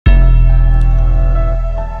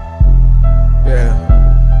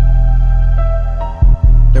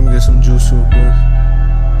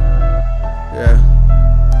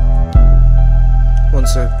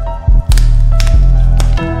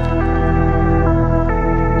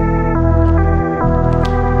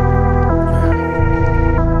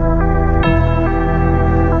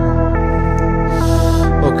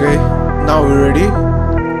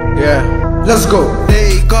let's go.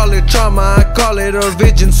 They call it trauma, I call it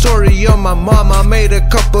origin story on my mama. Made a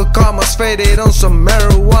couple commas, faded on some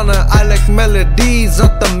marijuana. I like melodies,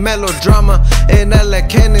 not the melodrama. And I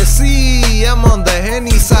like Hennessy, I'm on the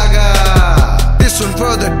Henny saga. This one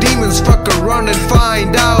for the demons, fuck around and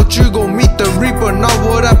find out. You gon' meet the reaper, not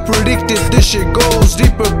what I predicted. This shit goes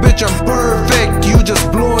deeper, bitch, I'm perfect. You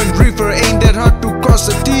just blowing reefer, ain't that hard to cross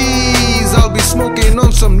the T's. I'll be smoking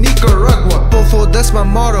on some Nicaragua. FOFO, that's my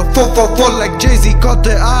motto. FOFO, like JayZ, got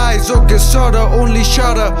the eyes. Okay, sorta, only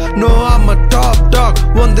shotter. No, I'm a top dog,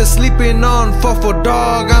 one that's sleeping on FOFO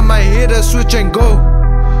dog. I might hit a switch and go.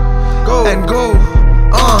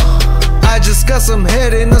 I just got some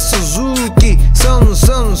head in a Suzuki.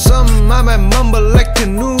 I might mumble like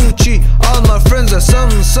Tenuchi. All my friends are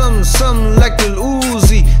some like Lil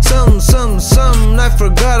Uzi. I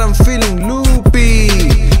forgot I'm feeling loopy.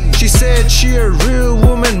 She said she a real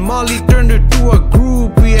woman, Molly turned her to a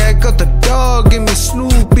groupie. I got the dog, give me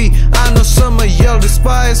Snoopy. I know some of y'all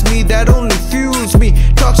despise me, that only fuels me.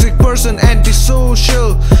 Toxic person,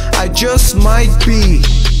 antisocial, I just might be.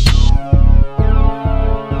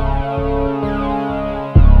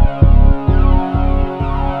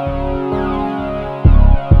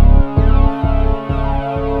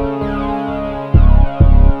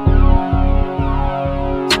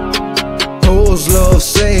 Love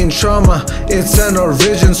saying trauma, it's an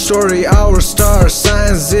origin story. Our star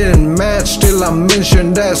signs didn't match till I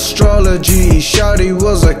mentioned astrology. Shawty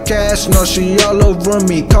was a cash, now she all over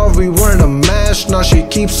me. Thought we weren't a match, now she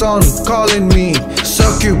keeps on calling me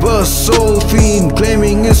succubus, soul fiend,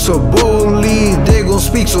 claiming it so boldly. They gon'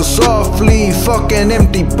 speak so softly, fuck an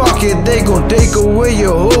empty pocket. They gon' take away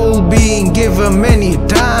your whole being. Give them any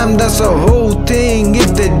time, that's a whole thing.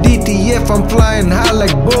 If the DTF, I'm flying high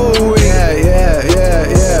like Boeing.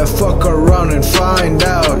 Yeah, fuck around and find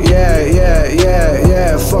out.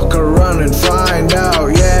 Yeah, fuck around and find out.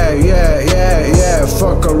 Yeah,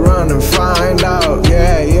 fuck around and find out.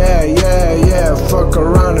 Yeah, fuck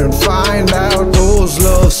around and find out. Those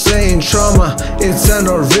love saying trauma, it's an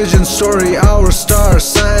origin story. Our star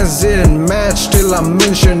signs didn't match till I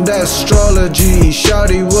mentioned astrology.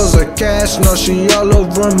 Shawty was a cash, now she all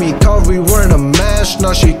over me. Thought we weren't a match,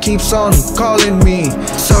 now she keeps on calling me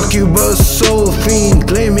succubus, soul fiend,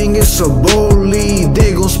 claiming it so boldly.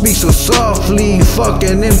 They gon' speak so softly, fuck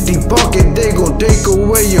an empty pocket. They gon' take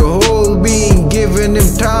away your whole being. Giving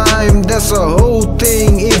him time, that's a whole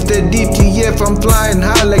thing. If the DTF, I'm flying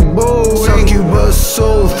high like Boeing. Succubus,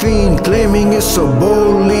 soul fiend, claiming it so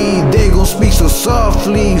boldly. They gon' speak so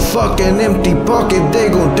softly, fuck an empty pocket. They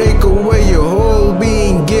gon' take away your whole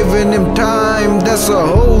being. Giving him time, that's a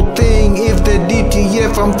whole thing. If the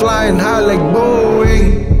DTF, I'm flying high like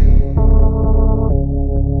Boeing.